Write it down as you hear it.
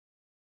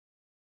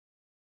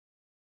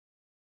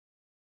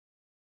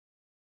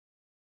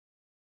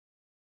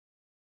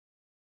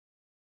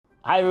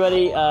Hi,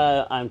 everybody.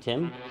 I'm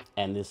Tim,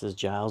 and this is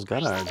Giles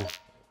Goddard.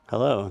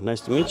 Hello, nice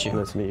to meet you.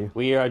 Nice to meet you.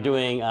 We are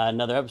doing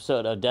another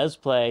episode of Des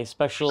Play,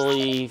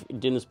 especially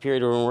during this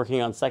period where we're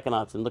working on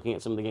Psychonauts and looking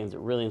at some of the games that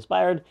really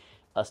inspired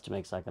us to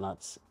make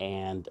Psychonauts.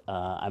 And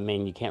I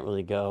mean, you can't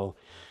really go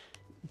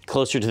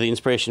closer to the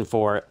inspiration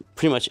for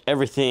pretty much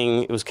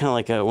everything. It was kind of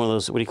like one of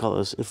those, what do you call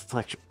those,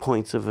 inflection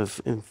points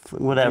of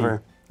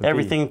whatever.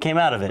 Everything came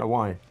out of it. A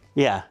Y.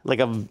 Yeah, like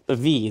a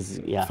V's.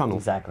 Yeah, funnel.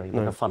 Exactly,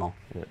 like a funnel.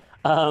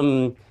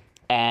 Yeah.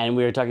 And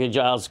we were talking to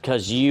Giles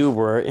because you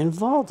were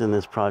involved in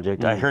this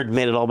project. I heard you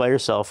made it all by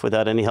yourself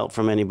without any help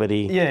from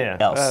anybody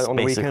else, on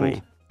the basically.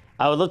 weekend.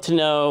 I would love to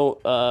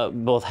know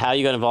both how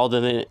you got involved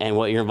in it and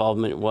what your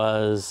involvement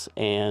was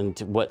and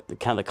what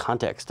kind of the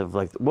context of,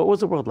 like, what was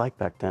the world like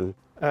back then?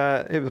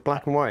 It was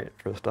black and white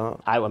for a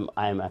start.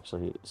 I'm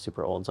actually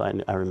super old, so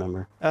I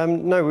remember.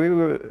 No, we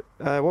were,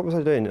 what was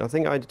I doing? I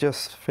think I'd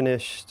just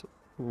finished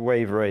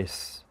Wave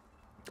Race.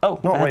 Oh,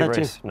 Not I had Wave that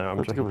Race, too. no, I'm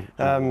That's a good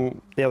joking.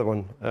 one. The other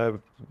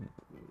one,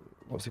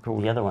 what's it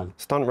called? The other one.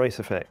 Stunt Race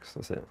Effects,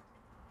 that's it.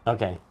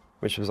 Okay.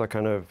 Which was a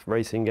kind of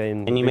racing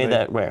game. And you made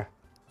that where?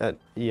 At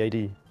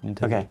EAD.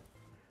 Nintendo. Okay.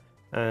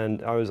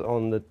 And I was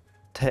on the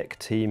tech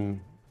team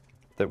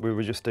that we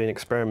were just doing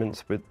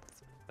experiments with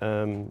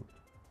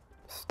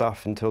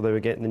stuff until they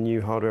were getting the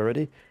new hardware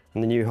ready.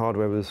 And the new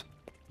hardware was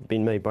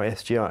being made by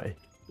SGI.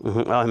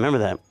 Oh, I remember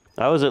that.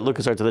 I was at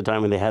LucasArts at the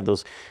time when they had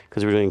those,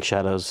 because we were doing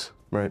Shadows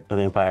of the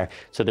Empire.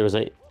 So there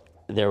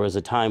was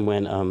a time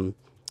when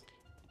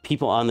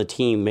people on the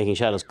team making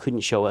Shadows couldn't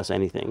show us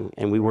anything,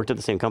 and we worked at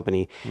the same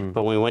company.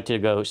 But when we went to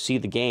go see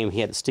the game,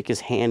 he had to stick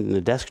his hand in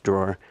the desk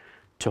drawer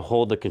to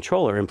hold the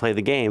controller and play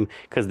the game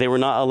because they were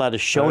not allowed to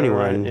show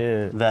anyone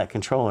that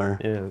controller.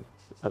 Yeah.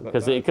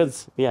 Because they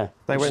it's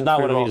not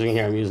what I'm using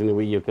here. I'm using the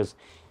Wii U because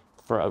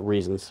for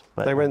reasons.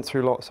 But they went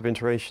through lots of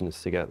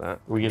iterations to get that.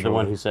 were you the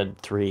one who said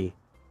 3?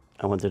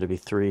 I want there to be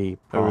 3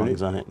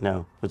 prongs on it.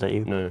 No, was that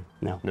you? No.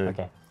 No.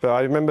 Okay. But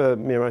I remember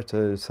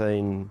Miyamoto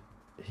saying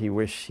he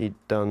wished he'd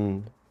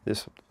done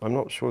this. I'm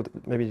not sure.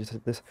 Maybe he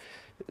said this.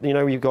 You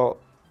know, you've got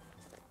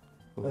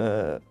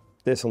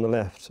this on the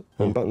left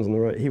and buttons on the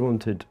right. He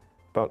wanted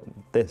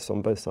this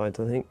on both sides,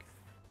 I think.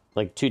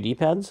 Like 2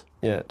 D-pads?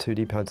 Yeah, 2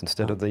 D-pads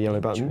instead of the yellow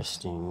buttons.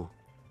 Interesting.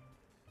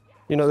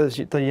 You know, there's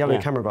the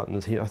yellow camera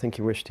buttons. I think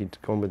he wished he'd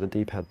gone with the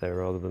D-pad there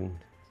rather than.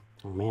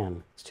 Oh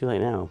man, it's too late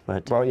now.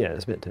 But Well, yeah,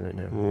 it's a bit too late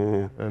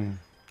now. yeah.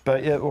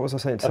 But yeah, what was I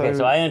saying? Okay,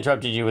 so I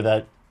interrupted you with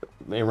that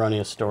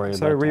erroneous story.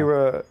 So about we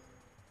were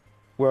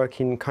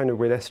working kind of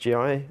with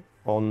SGI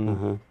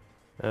on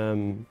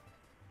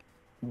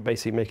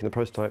basically making the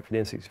prototype for the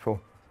N64.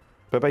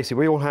 But basically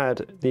we all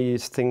had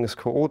these things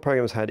called, all the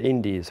programs had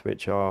indies,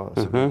 which are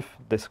sort of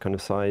this kind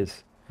of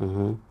size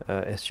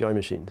SGI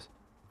machines.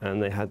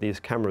 And they had these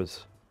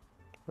cameras.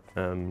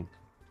 And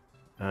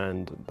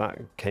that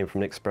came from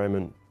an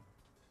experiment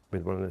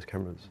with one of those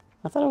cameras.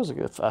 I thought it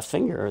was a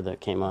finger that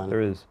came on.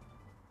 There is.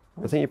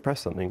 I think you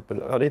press something,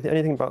 but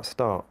anything but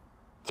start.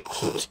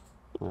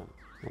 Well,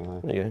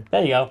 There you go.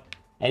 there you go.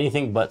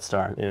 Anything but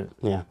start. Yeah.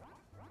 Yeah.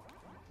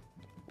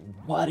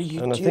 What are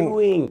you And I think-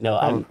 doing? No,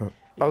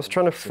 I was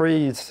trying to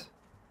freeze,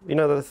 you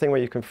know the thing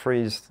where you can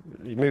freeze,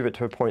 you move it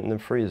to a point and then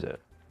freeze it.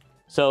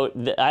 So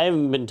I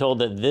haven't been told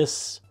that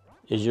this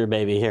is your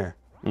baby here.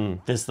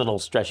 This little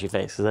stretchy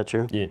face. Is that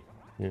true? Yeah,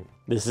 yeah.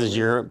 This is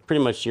your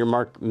pretty much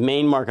your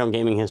main mark on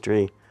gaming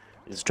history.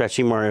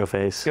 Stretchy Mario It's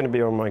face. going to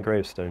be on my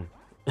gravestone.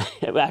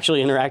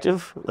 Actually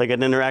interactive, like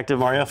an interactive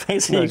Mario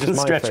face that No, you can just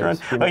my stretch face.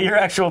 around. Oh, your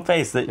actual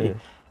face that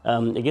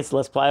it gets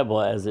less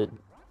pliable as it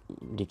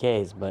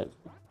decays. But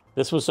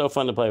this was so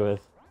fun to play with.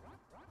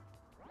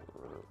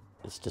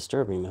 It's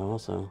disturbing though,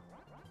 also.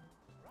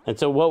 And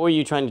so, what were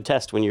you trying to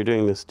test when you were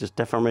doing this? Just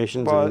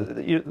deformations?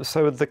 Well,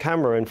 so the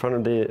camera in front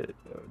of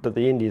that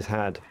the indies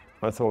had,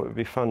 I thought it would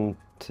be fun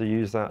to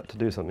use that to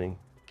do something.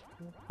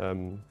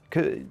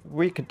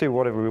 We could do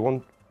whatever we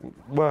want,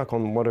 work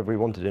on whatever we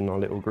wanted in our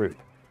little group.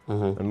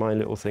 And my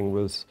little thing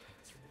was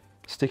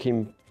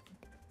sticking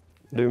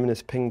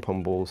luminous ping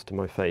pong balls to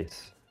my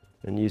face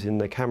and using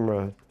the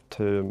camera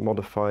to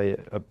modify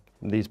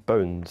these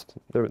bones.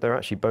 They're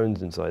actually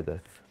bones inside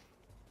there.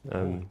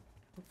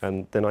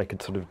 And then I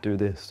could sort of do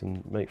this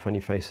and make funny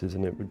faces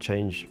and it would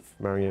change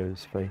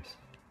Mario's face.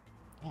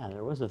 Yeah,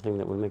 there was a thing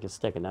that would make it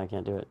stick, and now I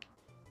can't do it.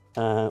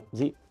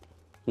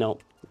 No,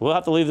 we'll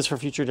have to leave this for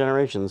future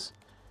generations.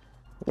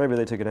 Maybe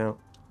they took it out.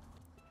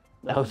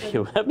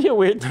 That'd be a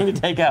weird thing to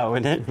take out,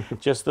 wouldn't it?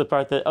 Just the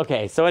part that.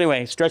 Okay, so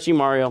anyway, Stretchy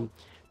Mario.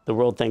 The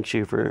world thanks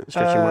you for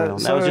Stretchy Mario.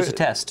 That was just a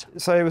test.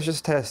 So it was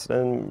just a test,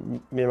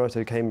 and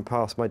Miyamoto came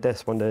past my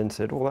desk one day and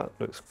said, "Oh, that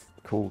looks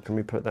cool. Can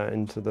we put that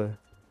into the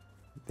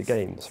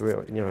game?"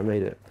 So I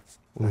made it.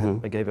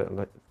 I gave it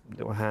like a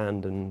little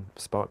hand and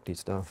sparkly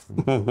stuff,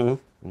 and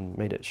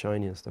made it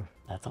shiny and stuff.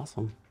 That's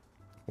awesome.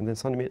 And then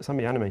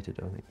somebody animated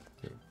it, I think.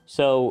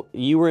 So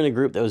you were in a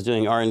group that was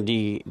doing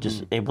R&D,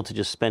 just able to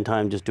just spend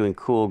time just doing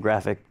cool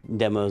graphic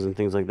demos and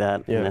things like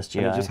that in SGI.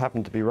 And it just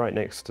happened to be right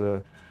next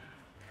to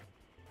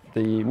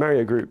the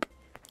Mario group.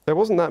 There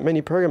wasn't that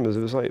many programmers.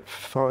 It was like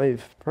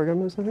 5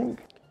 programmers, I think.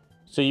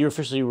 So you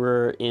officially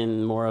were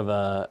in more of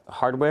a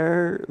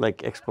hardware,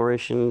 like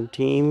exploration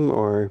team,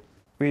 or?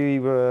 We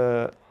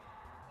were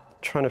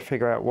trying to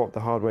figure out what the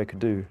hardware could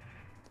do.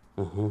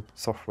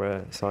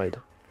 Software side,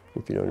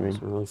 if you know what I mean.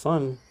 It was really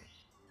fun.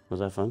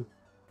 Was that fun?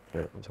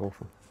 Yeah, it was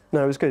awful.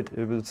 No, it was good.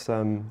 It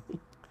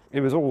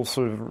was all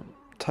sort of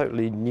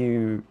totally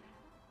new,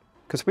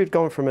 because we'd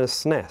gone from a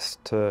SNES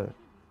to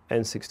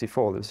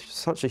N64. There was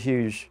such a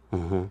huge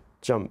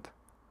jump.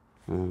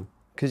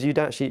 Because you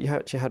actually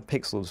had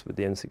pixels with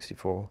the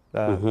N64.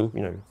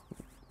 You know,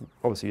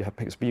 obviously you had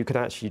pixels, but you could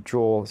actually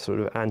draw sort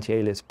of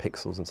anti-alias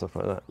pixels and stuff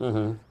like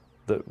that.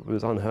 That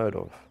was unheard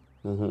of.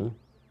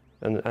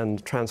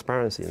 And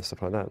transparency and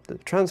stuff like that. The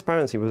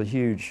transparency was a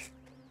huge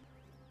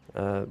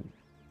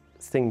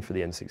thing for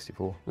the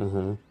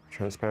N64.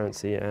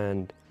 Transparency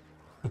and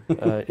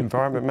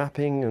environment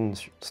mapping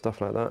and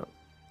stuff like that.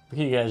 Look at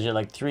you guys, you're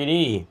like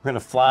 3D. We're gonna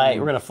fly.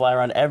 We're gonna fly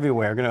around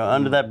everywhere. We're gonna go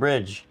under that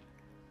bridge.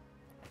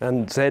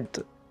 And Z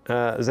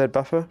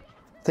buffer.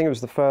 I think it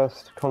was the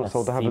first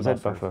console to have a Z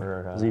buffer.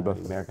 For, Z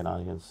buffer. American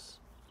audience.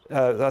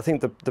 I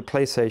think the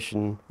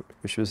PlayStation,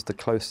 which was the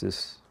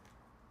closest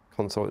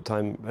console at the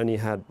time, only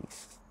had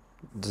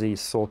Z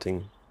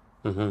sorting.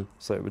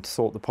 So it would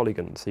sort the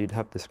polygon. So you'd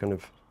have this kind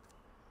of.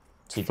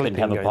 So you couldn't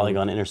have a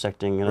polygon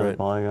intersecting another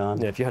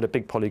polygon. Yeah, if you had a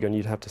big polygon,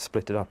 you'd have to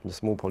split it up into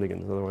small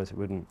polygons. Otherwise, it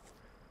wouldn't.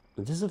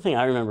 This is the thing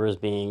I remember as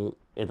being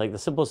like the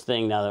simplest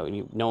thing now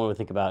that no one would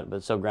think about it, but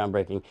it's so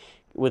groundbreaking.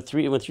 When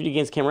 3D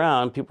games came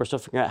around, people were still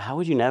figuring out how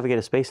would you navigate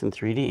a space in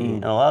 3D.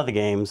 And a lot of the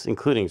games,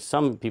 including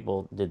some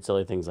people, did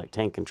silly things like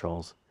tank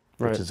controls,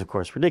 which is of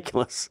course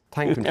ridiculous.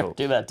 Tank controls. Never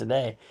do that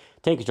today.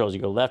 Tank controls, you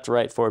go left,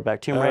 right, forward,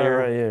 back. Tomb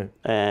Raider,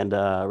 and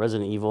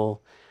Resident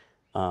Evil.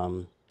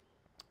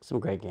 Some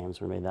great games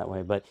were made that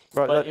way, but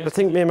I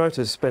think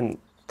Miyamoto spent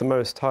the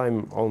most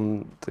time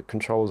on the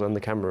controls and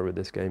the camera with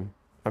this game.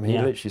 I mean, he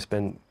literally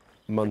spent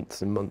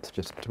months and months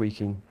just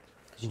tweaking.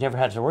 You never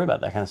had to worry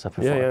about that kind of stuff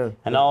before.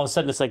 And all of a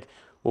sudden it's like,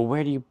 well,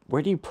 where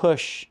do you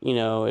push? You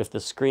know, if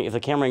the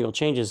camera angle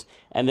changes,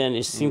 and then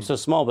it seems so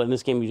small, but in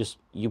this game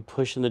you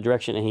push in the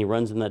direction and he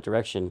runs in that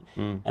direction.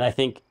 And I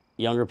think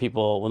younger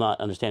people will not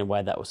understand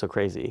why that was so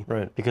crazy.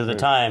 Because at the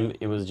time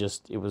it was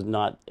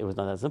not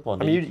that simple.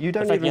 I mean, you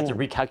don't you have to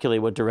recalculate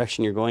what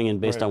direction you're going in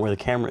based on where the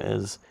camera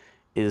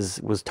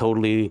was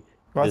totally.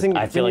 Well,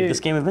 I feel like this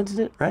game invented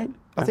it, right?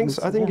 I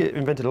think it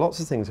invented lots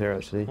of things here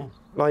actually.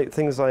 Like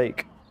things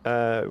like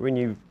when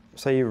you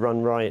say you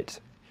run right,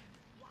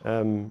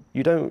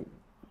 you don't.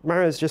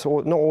 Mario's just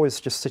not always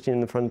just sitting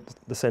in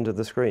the center of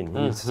the screen.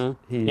 He's,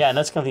 yeah, and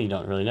that's something you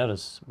don't really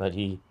notice. But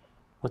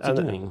what's he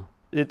doing?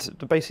 It's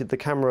basically the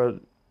camera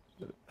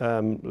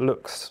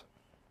looks.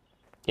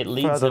 It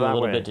leads him a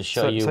little bit to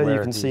show you so where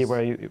you can see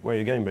where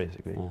you're going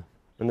basically.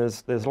 And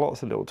there's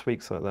lots of little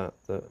tweaks like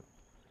that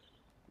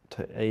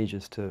take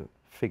ages to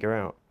figure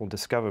out or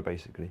discover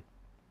basically,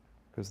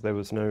 because there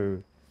was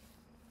no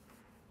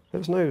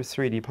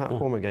 3D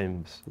platformer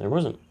games. There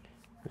wasn't.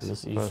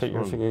 You're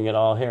figuring it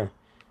all here.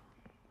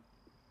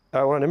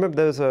 Oh, well, I remember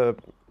there was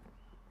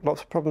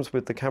lots of problems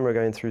with the camera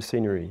going through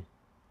scenery,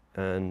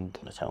 and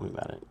tell me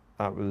about it.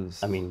 That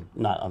was. I mean,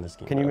 not on this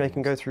game. Can you make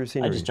him go through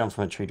scenery? I just jumped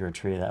from a tree to a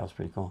tree. That was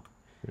pretty cool.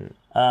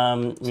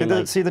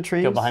 See the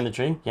trees? Go behind the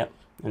tree. Yep.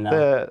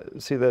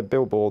 See the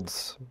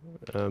billboards.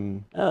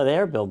 Oh, they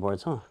are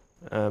billboards, huh?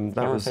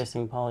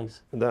 Camera-facing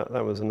polys. That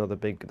was another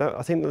big.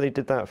 I think that they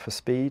did that for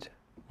speed.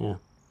 Yeah.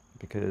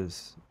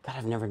 Because. God,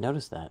 I've never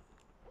noticed that.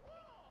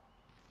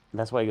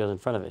 That's why he goes in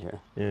front of it here.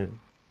 Yeah.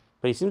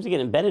 But he seems to get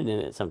embedded in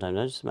it sometimes.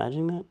 Am I just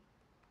imagining that?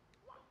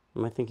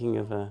 Am I thinking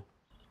of a...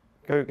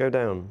 Go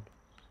down.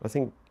 I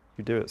think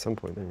you do at some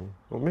point, don't you?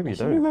 Or maybe you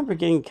don't. I remember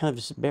getting kind of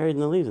just buried in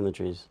the leaves in the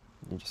trees.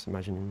 You're just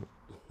imagining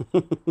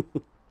it.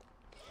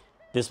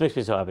 This makes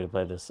me so happy to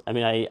play this. I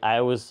mean,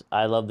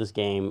 I love this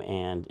game,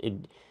 and it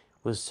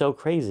was so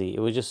crazy. It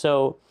was just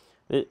so...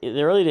 In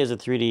the early days of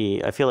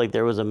 3D, I feel like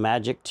there was a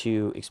magic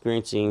to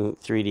experiencing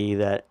 3D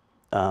that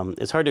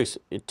it's hard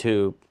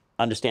to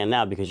understand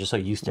now because you're so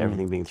used to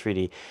everything being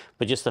 3D.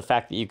 But just the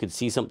fact that you could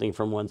see something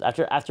from one's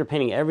after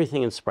painting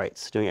everything in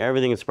sprites, doing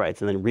everything in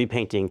sprites, and then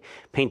painting.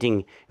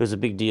 It was a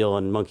big deal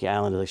on Monkey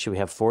Island. Like, should we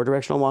have 4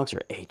 directional walks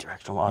or 8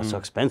 directional walks? It's so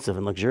expensive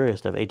and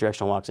luxurious to have 8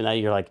 directional walks, and now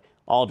you're like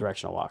all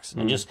directional walks.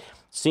 And just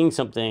seeing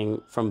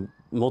something from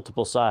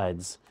multiple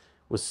sides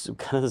was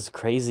kind of this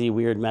crazy,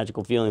 weird,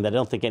 magical feeling that I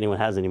don't think anyone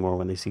has anymore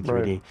when they see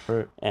 3D.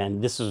 Right.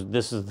 And this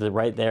is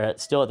right there,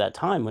 still at that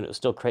time when it was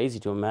still crazy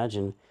to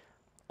imagine.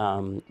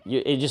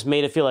 It just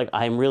made it feel like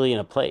I'm really in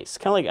a place.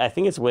 Kind of like, I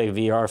think it's the way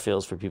VR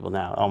feels for people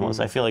now, almost.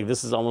 I feel like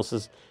this is almost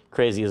as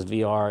crazy as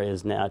VR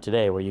is now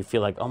today, where you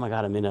feel like, oh my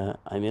God, I'm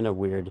in a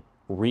weird,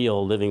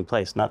 real, living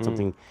place, not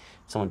something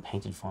someone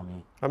painted for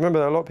me. I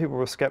remember a lot of people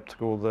were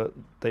skeptical that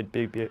they'd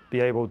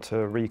be able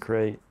to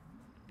recreate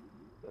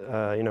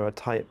a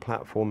tight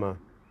platformer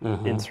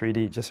in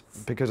 3D just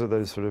because of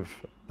those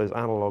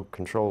analog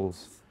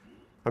controls.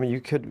 I mean,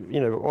 you could,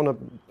 on a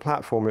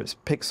platformer, it's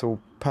pixel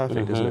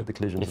perfect, isn't it? The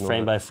collisions.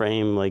 Frame by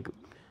frame, like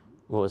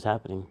what was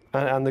happening.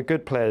 And the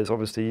good players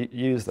obviously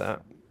use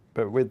that,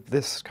 but with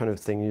this kind of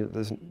thing,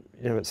 there's,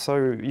 it's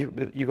so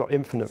you got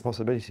infinite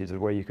possibilities of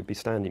where you could be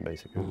standing,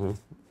 basically. Mm-hmm.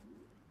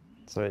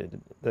 So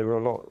there were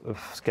a lot of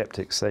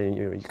skeptics saying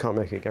you can't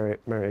make a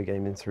Mario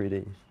game in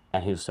 3D.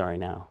 And who's sorry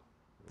now?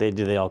 Do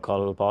they all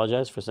call to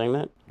apologize for saying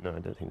that? No, I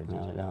don't think they do.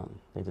 No, they don't.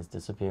 They just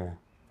disappear.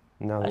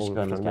 Now I should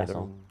go in this trying to make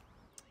castle.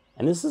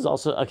 And this is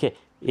also okay.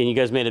 And you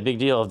guys made a big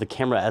deal of the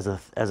camera as a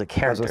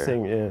character. As a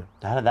thing, yeah.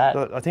 How did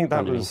that? I think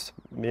that was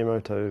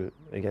Miyamoto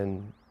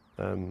again,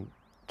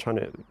 trying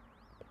to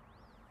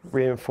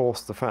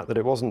reinforce the fact that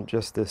it wasn't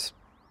just this.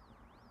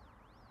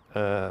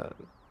 It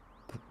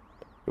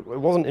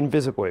wasn't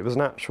invisible. It was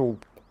an actual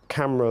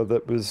camera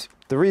that was.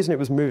 The reason it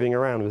was moving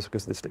around was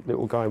because this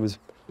little guy was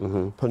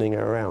pulling it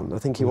around. I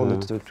think he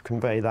wanted to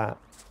convey that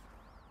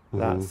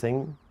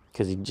thing.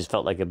 Because he just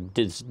felt like a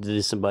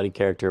disembodied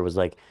character was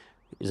like.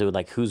 Is it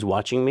like who's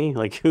watching me?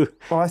 Like who?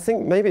 Well, I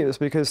think maybe it was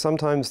because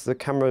sometimes the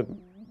camera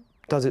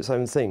does its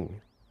own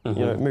thing.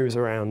 It moves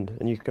around,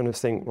 and you kind of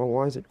think, well,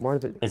 why is it?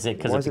 Is it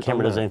because if the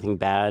camera does anything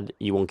bad,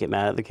 you won't get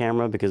mad at the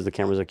camera because the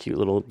camera's a cute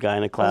little guy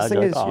in a cloud? The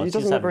thing is, like, he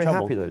doesn't look very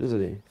happy though, does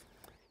he?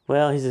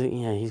 Well, he's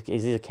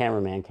a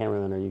cameraman.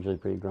 Cameramen are usually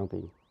pretty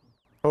grumpy.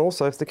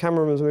 Also, if the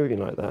camera was moving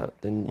like that,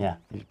 then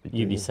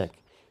you'd be sick.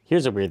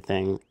 Here's a weird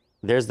thing.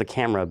 There's the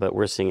camera, but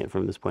we're seeing it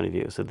from this point of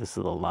view. So this is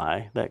a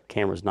lie. That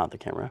camera's not the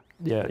camera.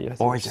 Yeah.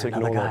 Or is there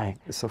another guy?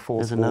 It's a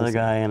false. There's another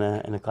guy in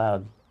a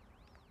cloud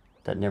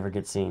that never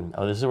gets seen.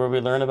 Oh, this is where we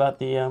learn about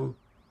the. I don't.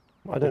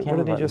 What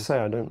did he just say?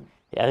 I don't.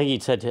 Yeah, I think he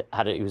said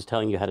he was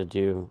telling you how to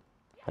do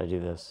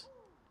this.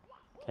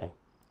 Okay,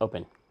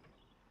 open.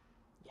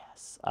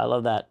 Yes, I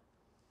love that.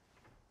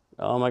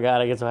 Oh my God,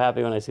 I get so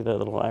happy when I see that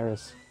little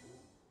iris.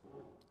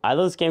 I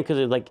love this game because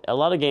like a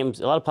lot of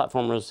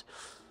platformers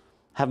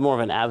have more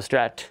of an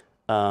abstract,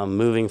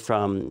 moving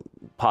from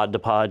pod to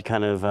pod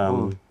kind of,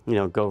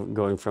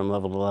 going from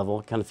level to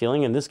level kind of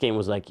feeling. And this game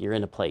was like you're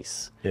in a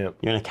place. Yeah.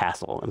 You're in a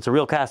castle. And it's a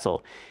real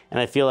castle. And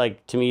I feel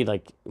like, to me,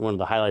 like one of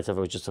the highlights of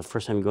it was just the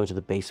first time you go into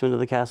the basement of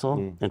the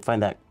castle and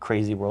find that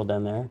crazy world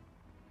down there.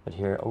 But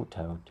here,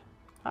 Toad.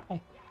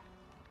 Hi.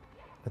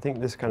 I think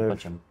this kind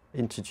of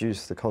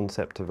introduced the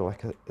concept of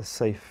like a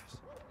safe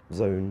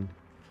zone.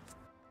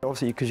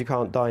 Obviously, because you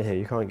can't die here,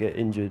 you can't get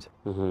injured.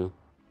 Mm-hmm.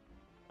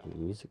 And the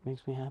music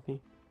makes me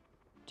happy.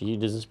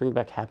 Does this bring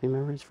back happy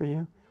memories for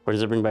you? Or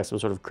does it bring back some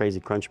sort of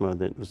crazy crunch mode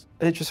that was...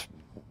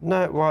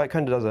 Well, it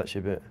kind of does actually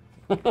a bit.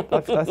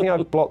 I think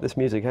I've blocked this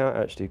music out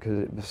actually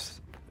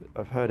because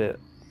I've heard it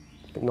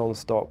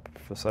non-stop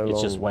for so long.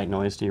 It's just white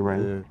noise to you,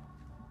 right? Yeah.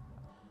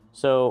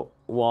 So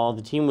while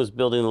the team was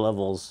building the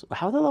levels,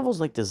 how are the levels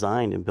like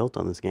designed and built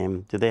on this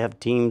game? Did they have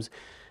teams,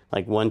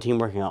 like one team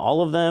working on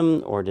all of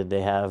them, or did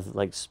they have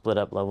like split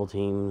up level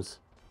teams?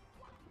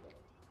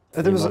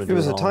 It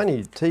was a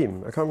tiny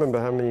team. I can't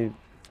remember how many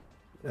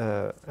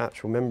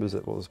actual members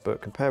it was,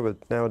 but compared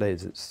with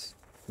nowadays, it's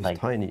like,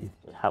 tiny.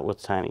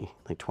 What's tiny?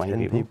 Like 20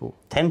 10 people?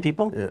 10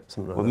 people? Yeah,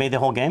 something like What that. made the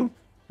whole game?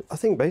 I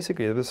think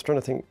basically, I was trying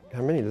to think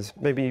how many. There's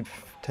maybe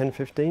 10,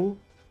 15.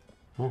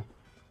 Yeah.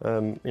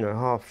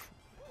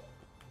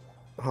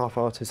 Half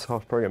artists,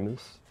 half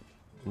programmers,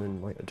 and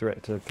then like a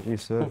director,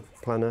 producer,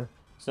 planner.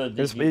 So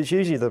it's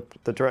usually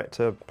the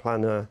director,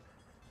 planner.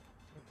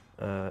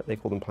 They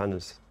call them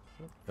planners.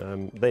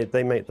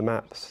 They make the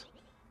maps,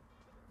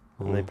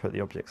 and they put the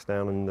objects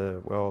down in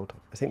the world.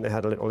 I think they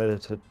had a little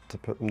editor to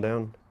put them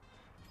down.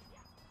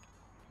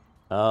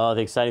 Oh,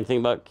 the exciting thing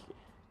about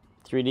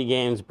 3D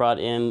games brought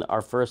in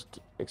our first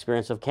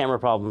experience of camera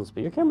problems,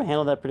 but your camera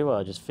handled that pretty well.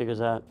 It just figures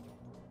out.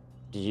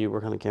 Did you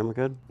work on the camera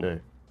code? No.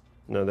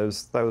 There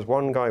was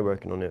one guy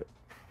working on it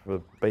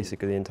for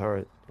basically the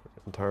entirety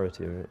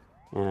of it.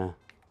 Yeah,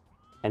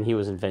 and he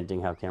was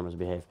inventing how cameras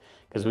behave.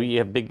 Because we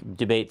have big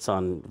debates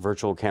on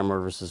virtual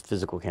camera versus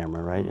physical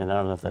camera, right? And I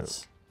don't know if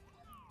that's...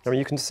 I mean,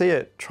 you can see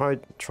it try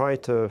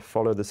to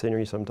follow the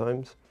scenery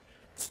sometimes.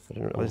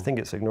 I think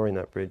it's ignoring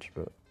that bridge,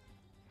 but...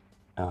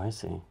 Oh, I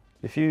see.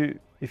 If you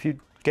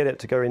get it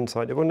to go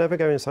inside, it will never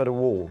go inside a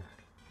wall.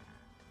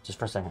 Just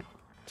for a second.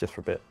 Just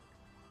for a bit.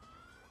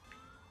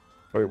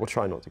 Or it will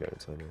try not to go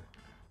inside a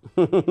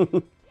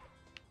wall.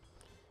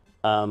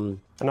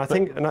 And I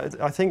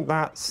think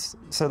that's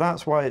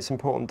why it's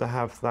important to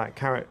have that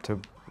character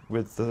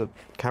with the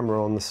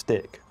camera on the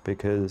stick,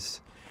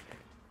 because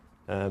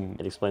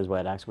it explains why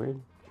it acts weird.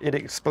 It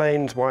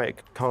explains why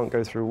it can't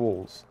go through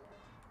walls,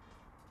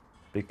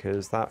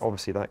 because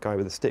obviously that guy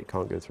with the stick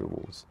can't go through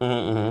walls.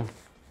 Mm-hmm.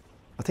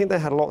 I think they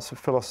had lots of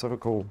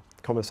philosophical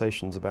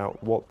conversations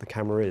about what the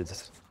camera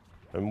is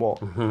and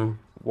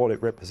what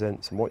it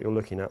represents and what you're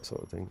looking at,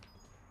 sort of thing.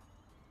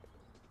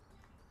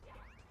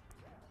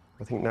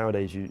 I think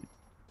nowadays you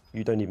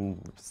don't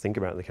even think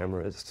about the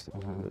camera. It's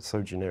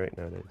so generic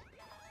nowadays.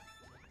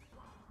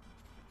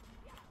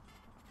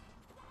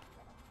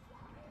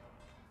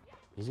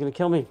 He's gonna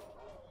kill me.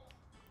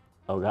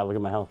 Oh God, look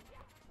at my health.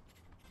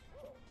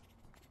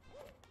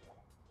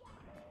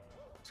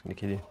 It's gonna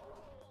kill you.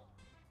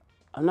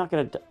 I'm not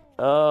gonna.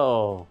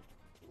 Oh,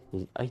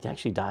 he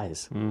actually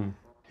dies.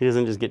 He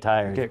doesn't just get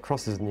tired. You get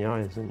crosses in the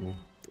eyes, don't you?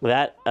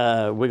 That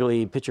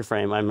wiggly picture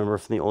frame I remember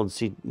from the old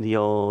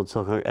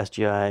Silicon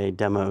SGI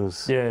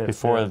demos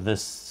before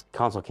this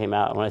console came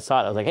out. And when I saw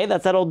it, I was like, "Hey,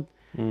 that's that old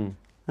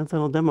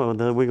demo,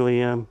 the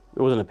wiggly." It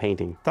wasn't a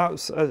painting.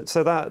 That's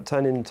so that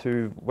turned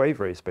into Wave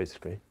Race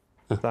basically.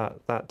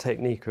 that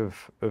technique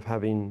of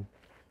having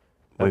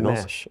a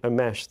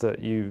mesh that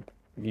you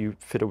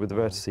fiddle with the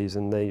vertices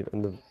and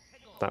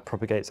that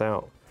propagates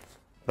out.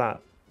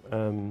 That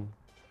that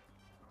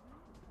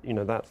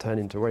turned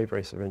into Wave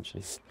Race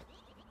eventually.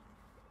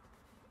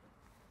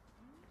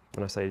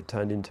 When I say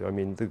turned into, I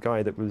mean the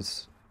guy that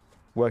was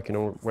working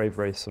on Wave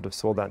Race sort of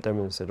saw that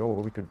demo and said, "Oh,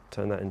 well, we could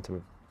turn that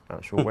into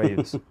actual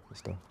waves and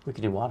stuff." We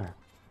could do water.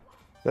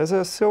 There's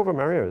a Silver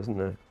Mario, isn't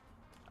there?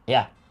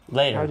 Yeah,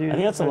 later. I think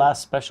that's the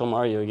last special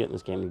Mario you get in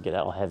this game. You get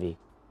all heavy.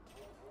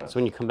 So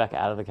when you come back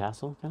out of the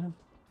castle, kind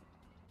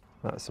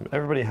of.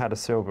 Everybody had a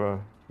silver.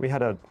 We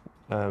had a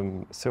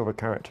silver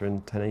character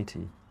in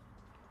 1080.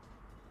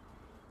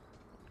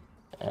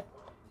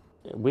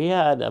 We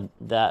had a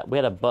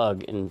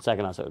bug in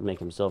Psychonauts that would make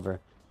him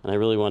silver, and I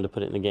really wanted to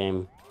put it in the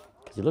game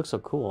because he looks so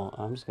cool.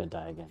 I'm just gonna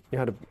die again. You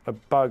had a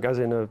bug, as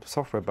in a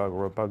software bug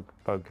or a bug?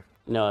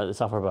 No, a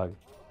software bug.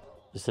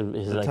 Just he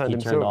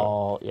turned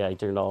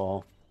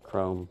all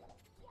chrome.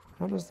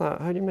 How does that?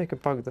 How do you make a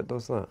bug that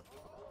does that?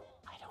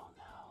 I don't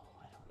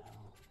know.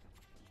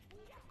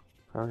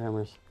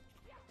 Programmers,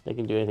 they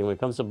can do anything. When it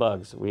comes to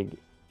bugs, we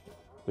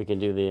can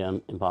do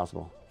the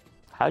impossible.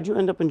 How'd you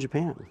end up in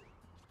Japan?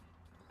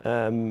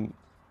 How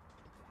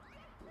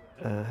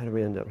did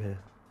we end up here?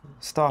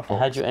 Star Fox.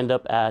 How'd you end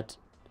up at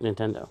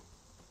Nintendo?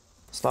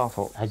 Star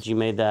Fox. Had you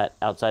made that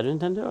outside of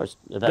Nintendo, or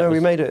no? We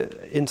made it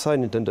inside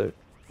Nintendo.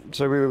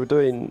 So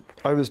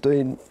I was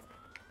doing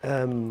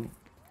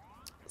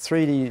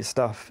 3D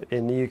stuff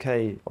in the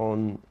UK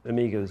on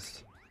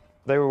Amigas.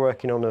 They were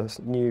working on a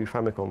new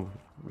Famicom,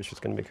 which was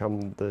going to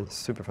become the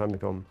Super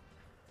Famicom.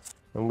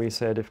 And we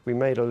said if we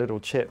made a little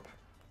chip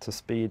to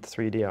speed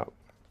 3D up,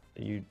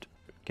 you'd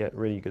get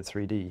really good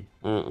 3D.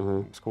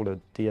 It's called a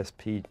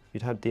DSP.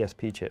 You'd had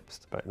DSP chips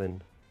back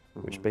then,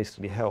 which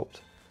basically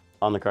helped.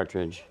 On the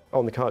cartridge?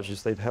 On the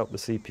cartridge, they'd help the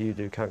CPU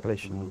do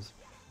calculations.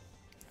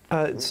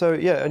 So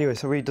yeah, anyway,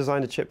 so we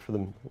designed a chip for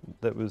them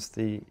that was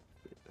the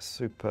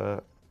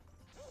Super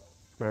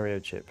Mario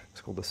chip.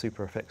 It's called the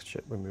Super Effects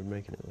chip when we were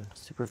making it there.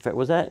 Super Effects,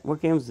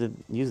 what games did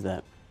use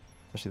that?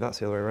 Actually, that's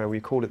the other way around. We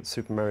called it the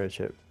Super Mario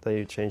chip.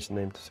 They changed the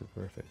name to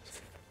Super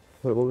Effects.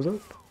 Wait, what was that?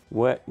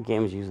 What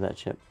games use that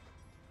chip?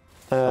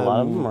 A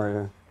lot of them,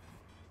 or?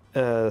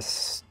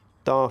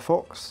 Star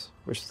Fox,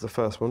 which is the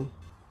first one.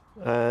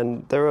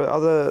 And there are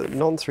other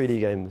non-3D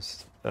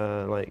games,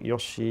 like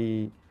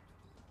Yoshi...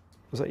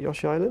 Was that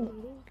Yoshi Island,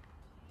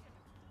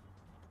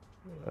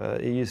 I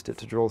think? He used it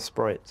to draw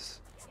sprites.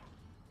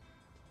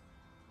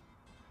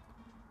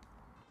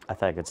 I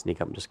thought I could sneak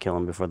up and just kill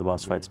him before the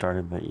boss fight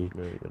started, but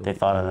they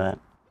thought of that.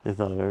 They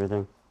thought of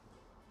everything.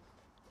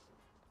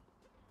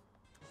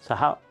 So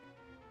how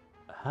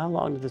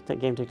long did this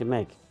game take to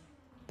make?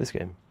 This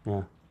game?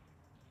 Yeah.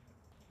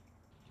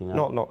 You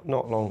know?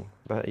 Not long.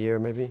 About a year,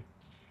 maybe.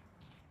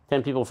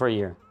 10 people for a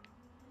year.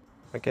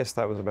 I guess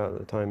that was about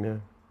the time, yeah.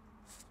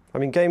 I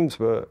mean, games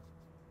were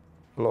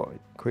a lot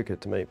quicker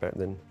to make back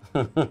then.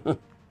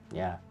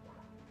 Yeah.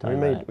 We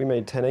made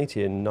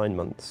 1080 in 9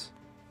 months.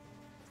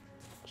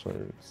 So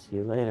see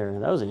you later.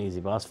 That was an easy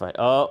boss fight.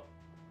 Oh.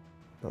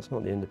 That's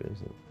not the end of it,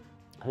 is it?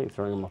 I think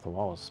throwing him off the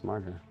wall is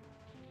smarter.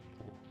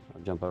 Okay,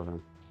 I'll jump over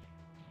him.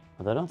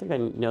 Although I don't think I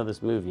know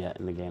this move yet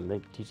in the game.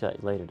 They teach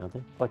that later, don't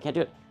they? Oh, I can't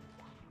do it.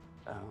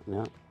 Oh,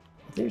 no.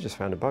 I think you just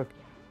found a bug.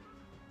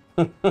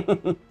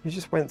 You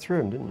just went through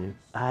them, didn't you?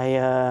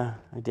 I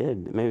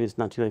did. Maybe it's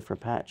not too late for a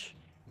patch.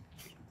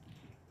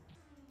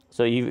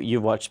 So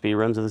you've watched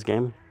speedruns of this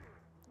game?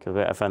 Because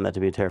I found that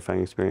to be a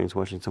terrifying experience,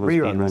 watching someone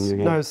speedrun your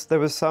game. No, there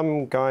was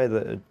some guy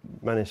that had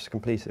managed to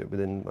complete it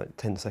within like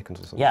 10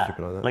 seconds or something. Yeah,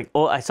 like that.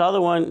 I saw the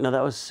one. No,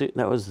 that was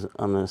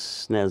on the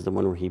SNES, the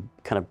one where he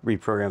kind of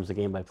reprograms the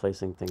game by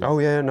placing things. Oh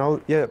yeah, no,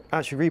 yeah,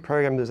 actually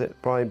reprogrammed it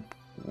by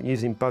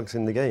using bugs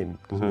in the game.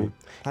 He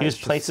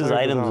just places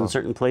items in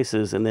certain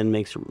places and then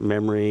makes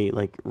memory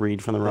like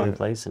read from the wrong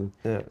place. And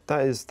yeah,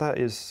 that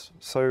is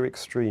so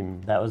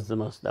extreme. That was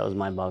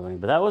mind-boggling.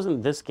 But that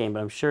wasn't this game.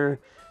 But I'm sure,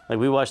 like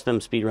we watched them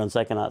speedrun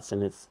Psychonauts,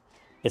 and it's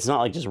not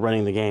like just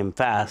running the game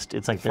fast.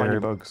 It's like they're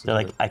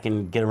like I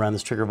can get around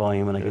this trigger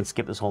volume and I can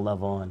skip this whole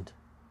level. And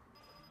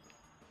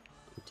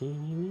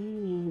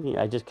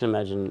I just can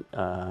imagine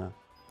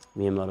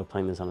Miyamoto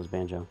playing this on his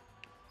banjo.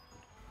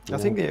 I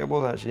think it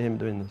was actually him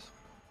doing this.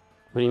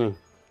 What do you mean?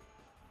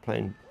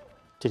 Playing.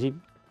 Did he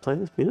play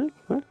this music?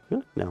 What?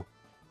 Really? No.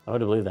 I would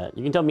have believed that.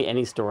 You can tell me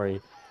any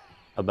story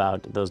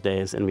about those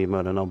days in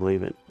Miyamoto and I'll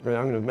believe it. Right,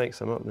 I'm going to make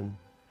some up then.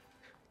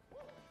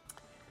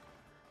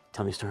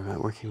 Tell me a story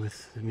about working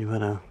with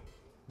Miyamoto.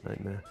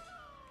 Nightmare.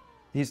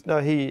 He's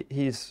very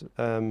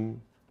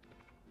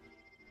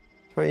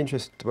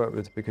interesting to work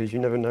with because you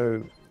never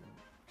know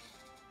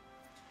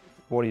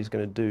what he's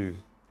going to do,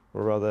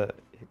 or rather,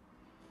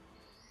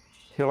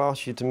 he'll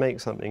ask you to make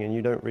something and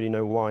you don't really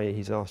know why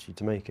he's asked you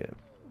to make it.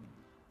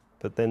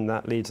 but then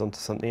that leads on to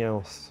something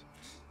else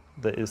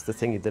that is the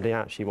thing that he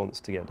actually wants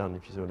to get done,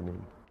 if you see what I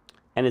mean.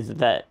 And is it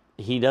that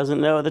he doesn't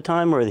know at the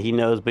time, or he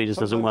knows but he just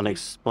doesn't want to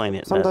explain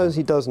it? Sometimes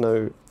he does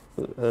know,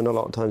 and a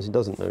lot of times he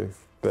doesn't know,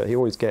 but he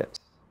always gets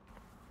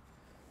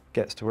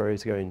to where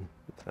he's going,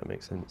 if that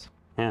makes sense.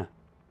 Yeah.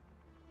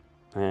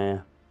 Yeah.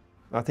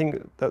 I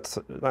think that's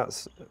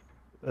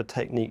a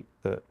technique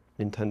that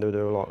Nintendo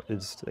do a lot,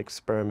 is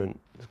experiment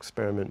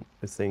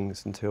with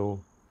things until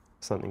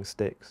something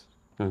sticks.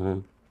 Mm-hmm.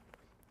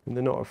 And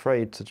they're not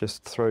afraid to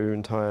just throw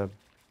entire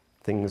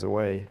things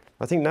away.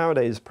 I think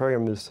nowadays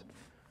programmers,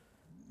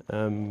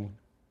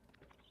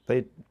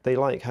 they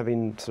like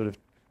having sort of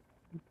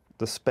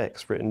the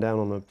specs written down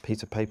on a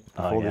piece of paper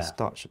before they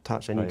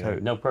touch any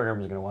code. No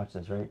programmer's going to watch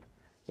this, right?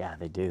 Yeah,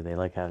 they do. They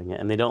like having it.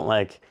 And they don't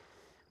like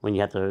when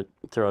you have to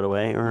throw it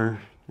away or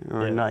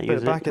not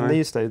use it. But back in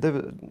these days,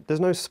 there's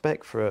no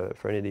spec for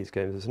any of these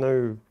games.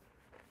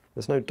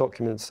 There's no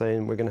documents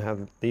saying we're going to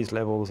have these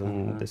levels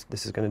and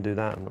this is going to do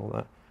that and all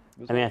that.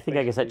 I mean,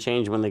 I guess that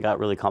changed when they got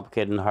really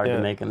complicated and hard to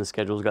make, and the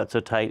schedules got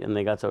so tight and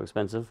they got so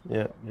expensive.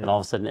 Yeah. And all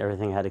of a sudden,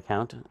 everything had to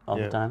count all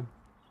the time.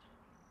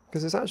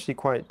 Because it's actually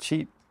quite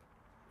cheap.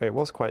 It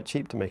was quite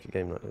cheap to make a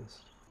game like this.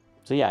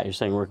 So yeah, you're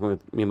saying working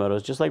with Miyamoto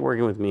is just like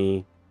working with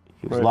me.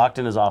 He was locked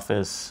in his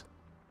office,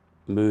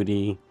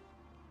 moody.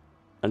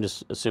 I'm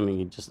just assuming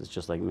it's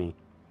just like me.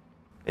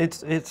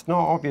 It's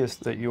not obvious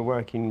that you're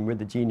working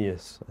with a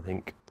genius, I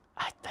think.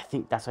 I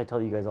think that's what I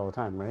tell you guys all the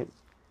time, right?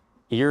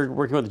 You're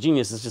working with a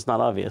genius, it's just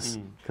not obvious,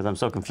 because I'm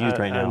so confused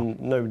right now. And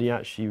nobody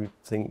actually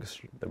thinks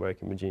they're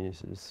working with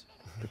geniuses,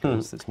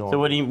 because it's not. So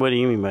what do you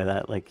mean by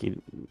that? Like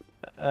you...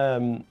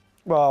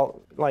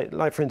 Well,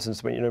 like for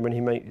instance, when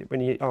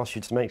he asks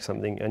you to make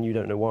something and you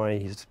don't know why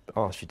he's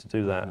asked you to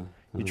do that,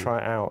 you try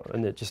it out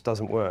and it just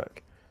doesn't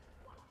work.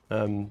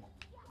 But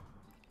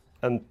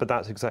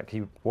that's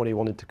exactly what he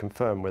wanted to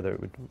confirm, whether it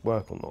would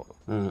work or not,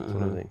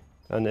 sort of thing.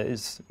 And it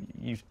is,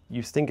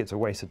 you think it's a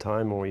waste of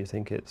time, or you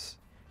think it's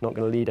not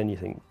going to lead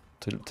anything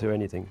to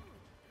anything.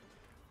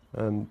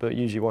 But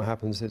usually what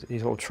happens is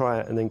he'll try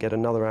it and then get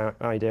another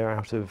idea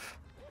out of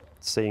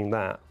seeing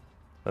that,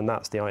 and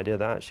that's the idea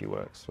that actually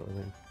works, sort of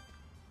thing.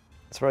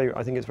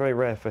 I think it's very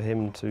rare for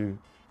him to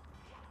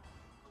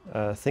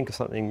think of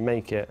something,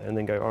 make it, and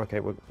then go, okay,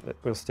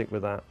 we'll stick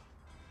with that.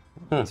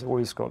 It's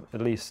always got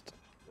at least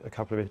a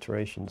couple of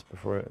iterations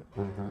before it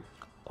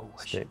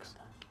sticks.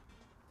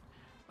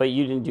 But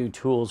you didn't do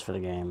tools for the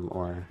game,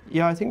 or?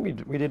 Yeah, I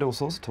think we did all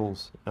sorts of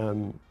tools.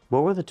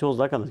 What were the tools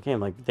like on this game?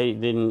 Like they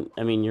didn't.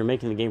 I mean, you're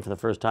making the game for the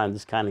first time,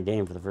 this kind of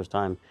game for the first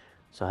time.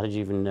 So how did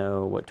you even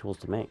know what tools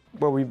to make?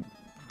 Well,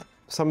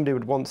 somebody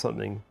would want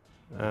something,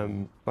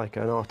 like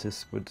an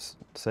artist would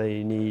say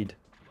you need.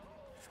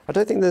 I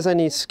don't think there's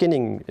any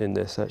skinning in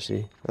this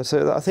actually.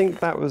 So I think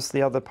that was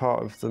the other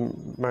part of the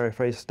Mario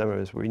Face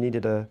demos. We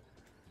needed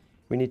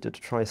to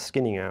try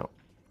skinning out.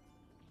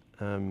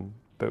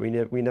 But we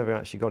never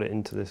actually got it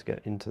into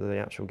the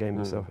actual game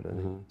itself. I don't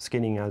think.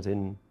 Skinning as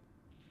in,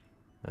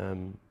 do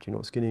you know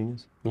what skinning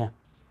is? Yeah.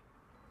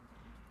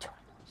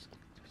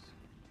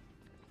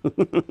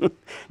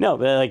 No,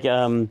 but like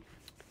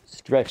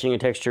stretching a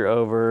texture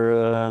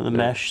over the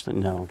mesh.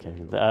 No, okay.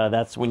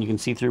 That's when you can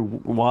see through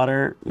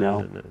water.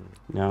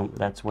 No,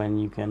 that's when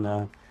you can.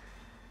 Why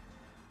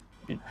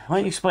don't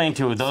you explain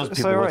to those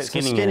people what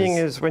skinning is? Skinning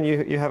is when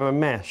you have a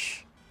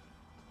mesh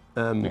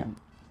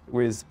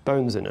with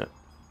bones in it.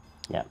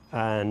 Yeah.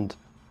 And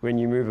when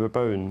you move a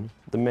bone,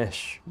 the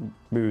mesh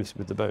moves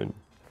with the bone.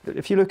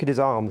 If you look at his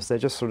arms, they're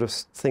just sort of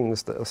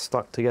things that are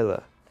stuck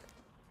together.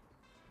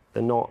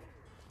 They're not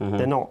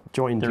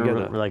joined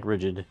together. They're like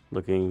rigid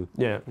looking.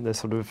 Yeah, they're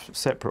sort of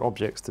separate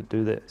objects that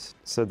do this.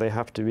 So they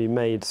have to be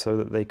made so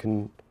that they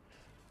can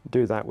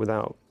do that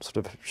without sort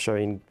of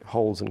showing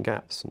holes and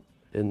gaps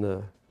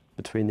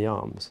between the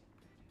arms.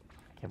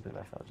 I can't believe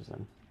I fell just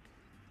then.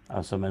 I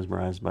was so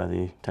mesmerized by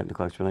the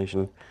technical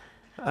explanation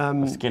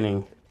of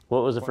skinning.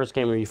 What was the first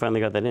game where you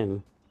finally got that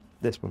in?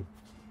 This one.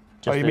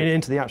 You mean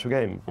into the actual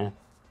game? Yeah.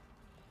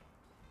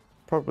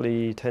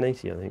 Probably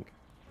 1080, I think.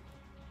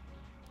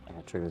 And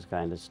that trigger's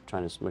kind of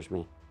trying to smush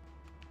me.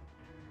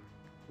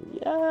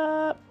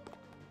 Yep.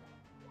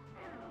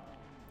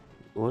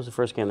 What was the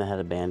first game that had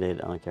a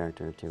band-aid on a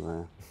character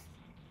to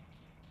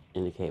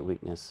indicate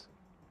weakness?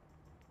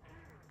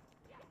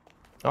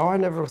 Oh, I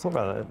never thought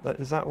about that.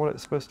 Is that what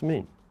it's supposed to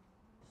mean?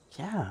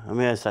 Yeah. I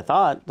mean, I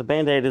thought the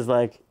band-aid is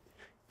like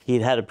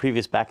he'd had a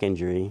previous back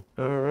injury.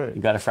 Oh, right. He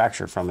got a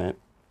fracture from it.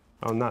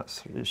 Oh, and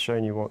it's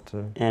showing you what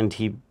to... And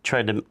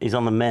he's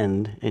on the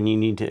mend, and you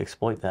need to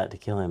exploit that to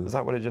kill him. Is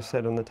that what it just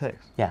said on the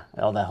text? Yeah,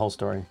 that whole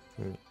story.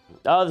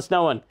 Oh, the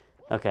snow one.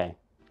 Okay.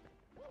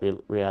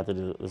 We have to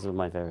do this. Is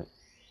my favorite.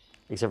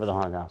 Except for the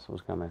haunted house, it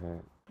was kind of my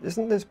favorite.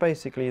 Isn't this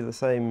basically the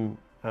same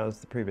as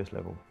the previous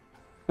level?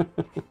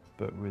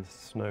 But with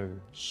snow?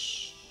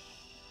 Shh.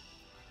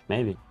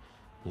 Maybe.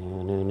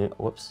 No.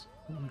 Whoops.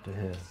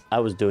 Dear. I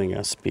was doing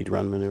a speed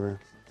run maneuver.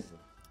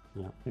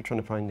 Yeah. You're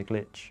trying to find the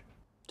glitch.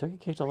 Did I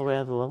get kicked all the way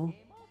out of the level?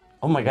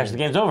 Oh my gosh, the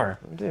game's over.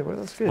 Oh dear, well,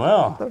 that's good.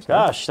 Well, that was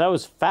gosh, nice. that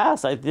was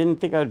fast. I didn't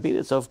think I would beat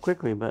it so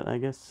quickly, but I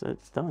guess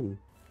it's done.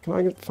 Can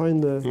I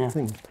find the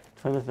thing?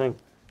 Find the thing.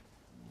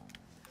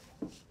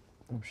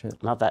 Oh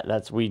shit. Not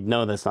that. We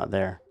know that's not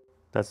there.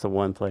 That's the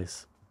one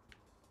place.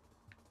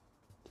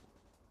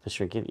 The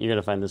shrinking. You're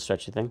gonna find the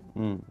stretchy thing.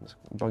 It's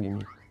bugging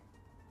me.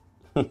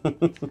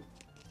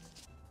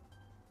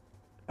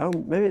 Oh,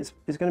 maybe it's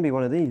going to be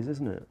one of these,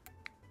 isn't it?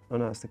 Oh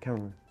no, it's the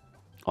camera.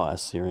 Oh,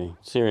 that's Siri.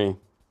 Siri.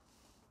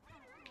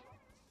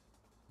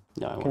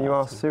 No, Can you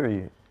ask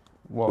Siri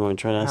what? You want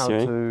to try to ask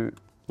Siri?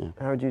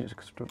 How would you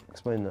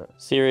explain that?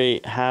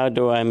 Siri, how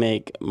do I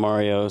make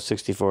Mario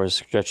 64's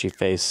stretchy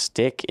face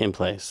stick in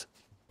place?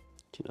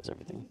 She knows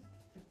everything.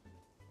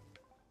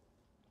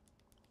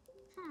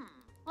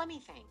 Let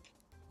me think.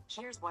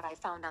 Here's what I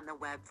found on the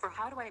web for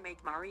how do I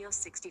make Mario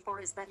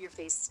 64 is that your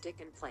face stick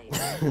in place.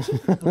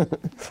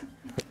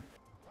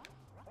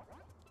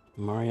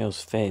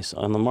 Mario's face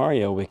on the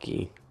Mario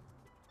wiki.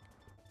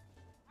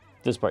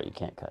 This part you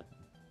can't cut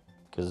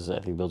because I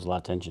think it builds a lot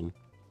of tension.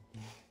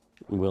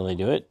 Will they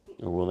do it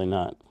or will they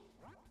not?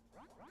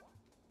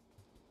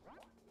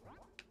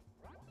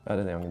 I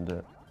don't think I'm going to do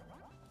it.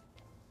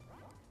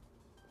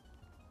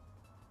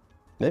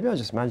 Maybe I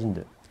just imagined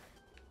it.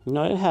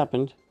 No, it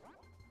happened.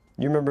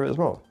 You remember it as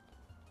well?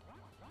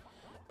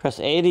 Press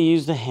A to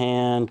use the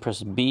hand.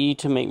 Press B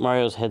to make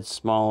Mario's head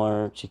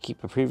smaller. To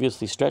keep a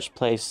previously stretched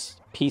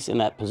piece in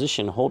that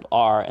position, hold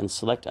R and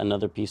select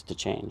another piece to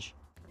change.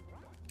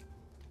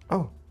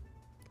 Oh.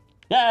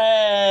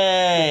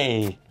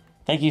 Yay!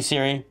 Thank you,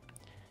 Siri.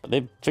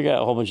 They figured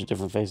out a whole bunch of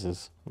different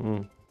faces.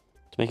 To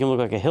make him look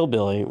like a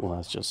hillbilly, well,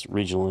 that's just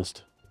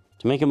regionalist.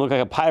 To make him look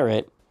like a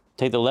pirate,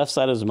 take the left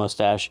side of his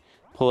mustache,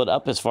 pull it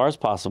up as far as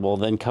possible,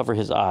 then cover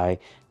his eye.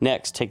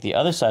 Next, take the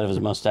other side of his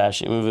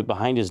mustache and move it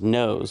behind his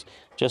nose,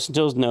 just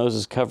until his nose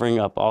is covering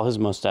up all his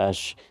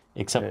mustache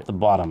except the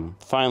bottom.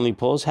 Finally,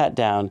 pull his hat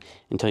down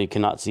until you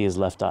cannot see his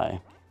left eye.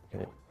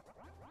 Okay.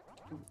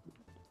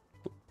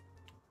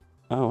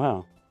 Oh,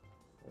 wow.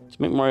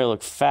 To make Mario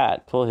look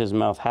fat, pull his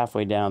mouth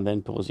halfway down,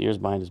 then pull his ears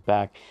behind his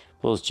back,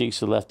 pull his cheeks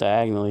to the left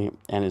diagonally,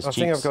 and his cheeks...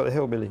 I think I've got the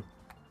hillbilly.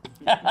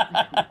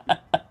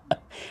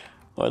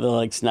 Or the,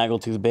 like,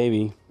 snaggletooth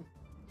baby.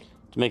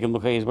 To make him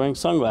look like he's wearing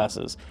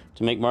sunglasses.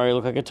 To make Mario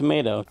look like a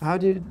tomato. How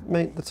do you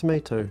make the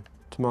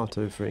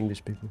tomato for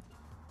English people?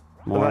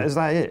 More. Is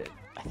that it?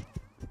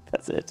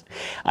 That's it.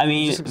 I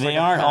mean, they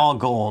aren't all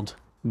gold,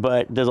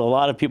 but there's a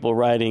lot of people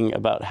writing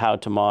about how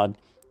to mod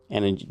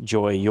and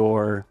enjoy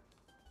your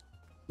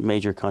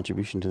major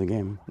contribution to the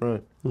game.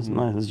 Right. That's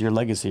nice. This is your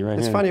legacy right here.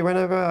 It's funny,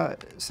 whenever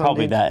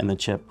Probably that and the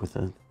chip with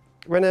the...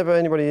 Whenever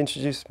anybody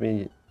introduced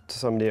me to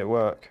somebody at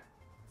work,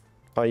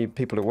 i.e.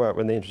 people at work,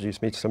 when they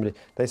introduce me to somebody,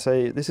 they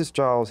say, this is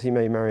Giles, he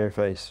made Mario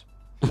face.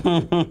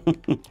 How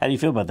do you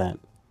feel about that?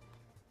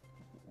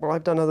 Well,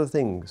 I've done other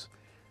things.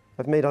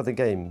 I've made other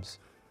games.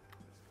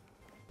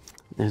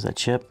 There's that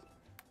chip.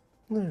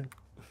 No,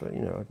 but you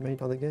know, I've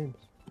made other games.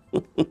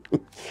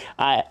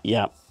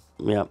 Yeah.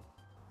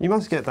 You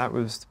must get that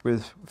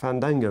with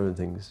Fandango and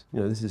things.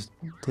 You know, this is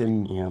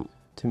Tim. Yeah.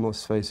 Tim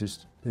what's his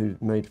face who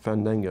made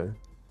Fandango.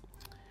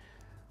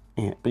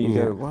 Yeah. But you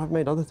go, well, I've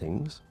made other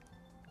things.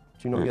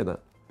 Do you not get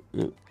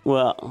that?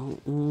 Well,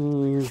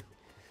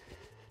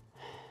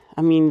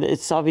 I mean,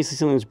 it's obviously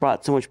something that's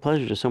brought so much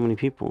pleasure to so many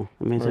people.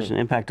 It made such an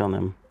impact on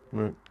them.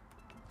 Right.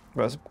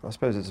 Well, I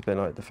suppose it's a bit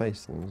like the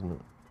face thing, isn't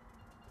it?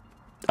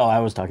 Oh, I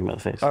was talking about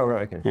the face. Oh,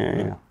 right, okay.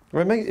 Yeah.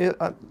 Well,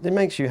 it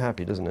makes you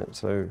happy, doesn't it?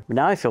 So. But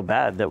now I feel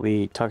bad that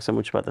we talk so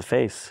much about the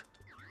face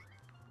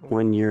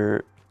when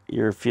you're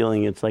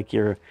feeling it's like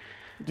you're...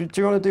 Do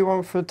you want to do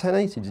one for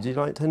 1080? Did you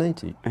like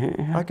 1080?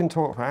 Yeah. I can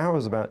talk for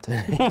hours about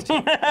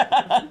 1080.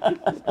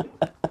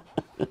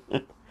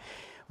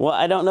 Well,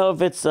 I don't know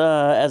if it's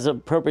as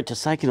appropriate to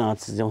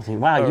Psychonauts is the only thing.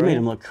 Wow, you made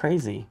him look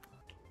crazy.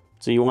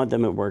 So you want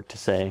them at work to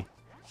say,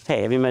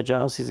 hey, have you met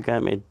Giles? He's the guy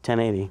that made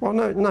 1080. Well,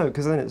 no,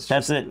 because then it's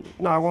That's it.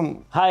 No, I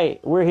want... Hi,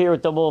 we're here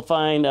with Double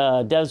Fine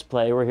Devs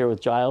Play. We're here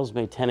with Giles,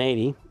 made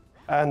 1080.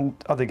 And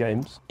other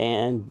games.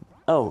 And,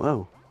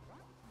 oh.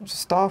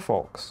 Star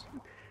Fox.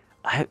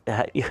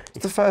 It's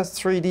the first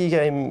 3D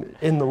game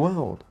in the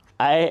world.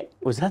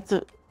 Was that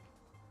the...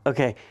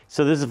 Okay,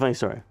 so this is a funny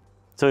story.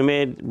 So we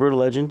made Brutal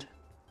Legend.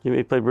 You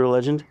played Brutal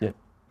Legend? Yeah.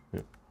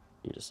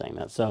 You're just saying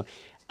that. So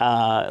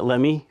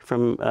Lemmy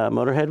from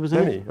Motorhead was in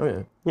it. Lemmy? Oh,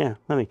 yeah. Yeah,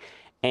 Lemmy.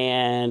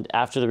 And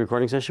after the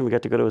recording session, we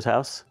got to go to his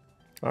house.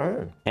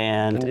 Oh.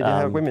 And did he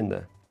have women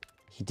there?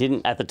 He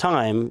didn't, at the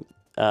time,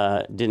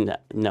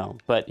 no.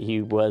 But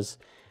he was,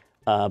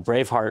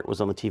 Braveheart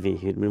was on the TV.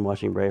 He'd been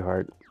watching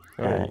Braveheart.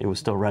 It was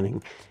still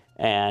running.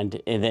 And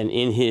then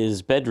in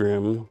his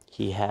bedroom,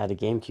 he had a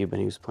GameCube and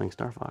he was playing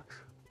Star Fox.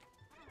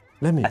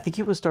 Lemmy? I think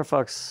it was Star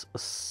Fox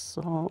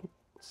Assault,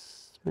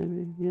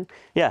 maybe, yeah.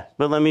 Yeah,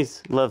 but Lemmy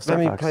loved Star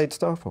Fox. Lemmy played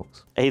Star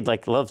Fox? He'd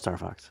loved Star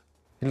Fox.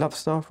 He loved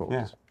Star Fox?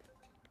 Yeah.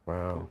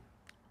 Wow.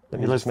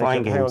 He loves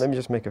flying games. Hang on, let me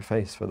just make a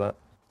face for that.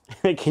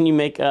 Can you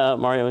make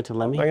Mario into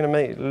Lemmy? I'm going to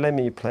make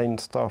Lemmy playing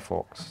Star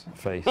Fox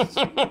face.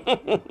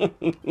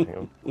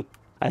 Hang on.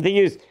 I think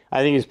he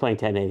was playing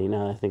 1080.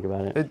 Now that I think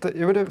about it.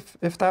 It would have,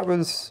 if that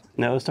was.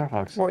 No, it was Star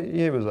Fox. What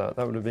year was that?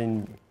 That would have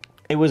been.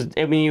 It was.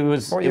 I mean, it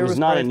was. What It year was was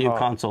not a new Braveheart?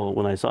 console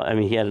when I saw. I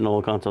mean, he had an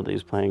old console that he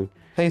was playing.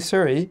 Hey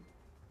Siri.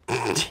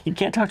 You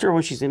can't talk to her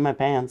when she's in my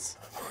pants.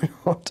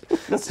 What?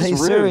 That's Hey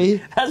just rude.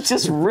 Siri. That's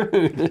just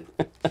rude.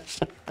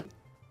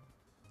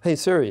 Hey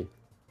Siri.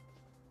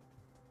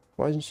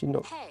 Why isn't she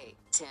not? Hey,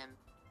 Tim.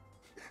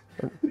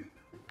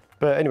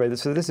 But anyway,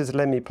 so this is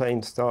Lemmy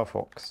playing Star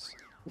Fox.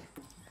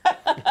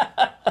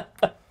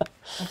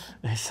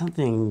 There's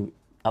something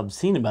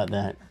obscene about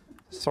that.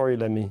 Sorry,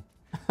 Lemmy.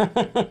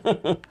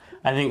 I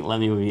think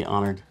Lemmy would be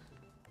honored.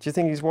 Do you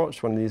think he's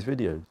watched one of these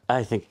videos?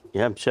 I think,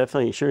 yeah, I'm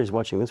definitely sure he's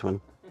watching this one.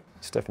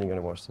 He's definitely going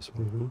to watch this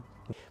one.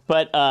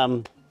 But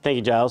thank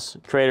you, Giles,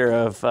 creator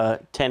of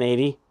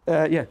 1080.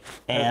 Yeah.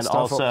 And Star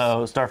also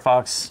Fox. Star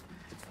Fox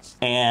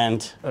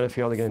and And a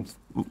few other games.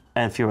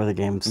 a few other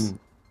games.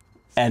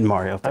 And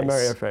Mario Face. And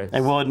Mario Face.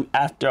 And well,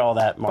 after all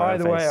that, Mario By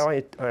the Face.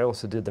 way, I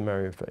also did the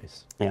Mario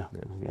Face. Yeah,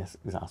 yes,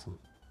 it's awesome.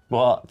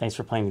 Well, thanks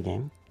for playing the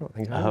game. Oh,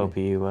 thanks for I having hope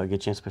me. you get a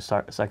chance to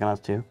start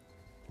Psychonauts 2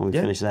 when we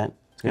Yeah. finish that.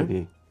 It's going to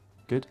be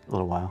Good. a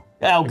little while.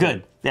 Oh,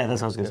 good. Yeah,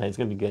 that's what I was going to say. It's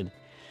going to be good.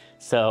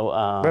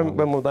 So,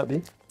 When will that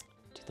be?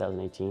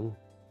 2018.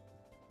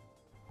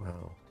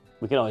 Wow.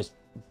 We can always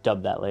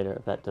dub that later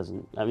if that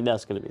doesn't. I mean,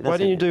 that's going to be. Why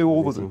didn't you do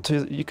all of them?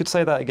 You could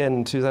say that again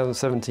in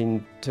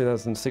 2017,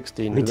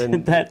 2016. We and then,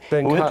 did that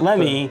then with cut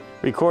Lemmy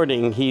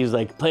recording. He's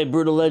like, "Play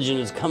Brutal Legend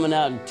is coming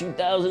out in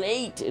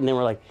 2008," and then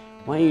we're like,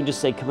 "Why don't you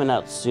just say coming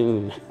out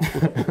soon?"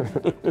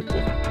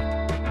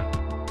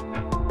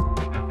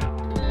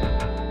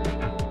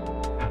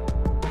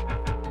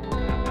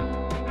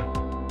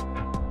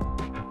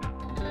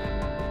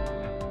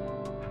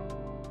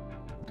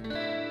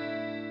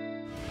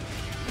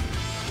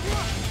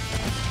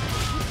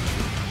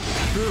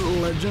 Brutal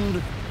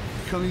Legend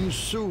coming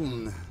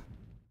soon.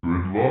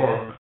 Good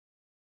luck.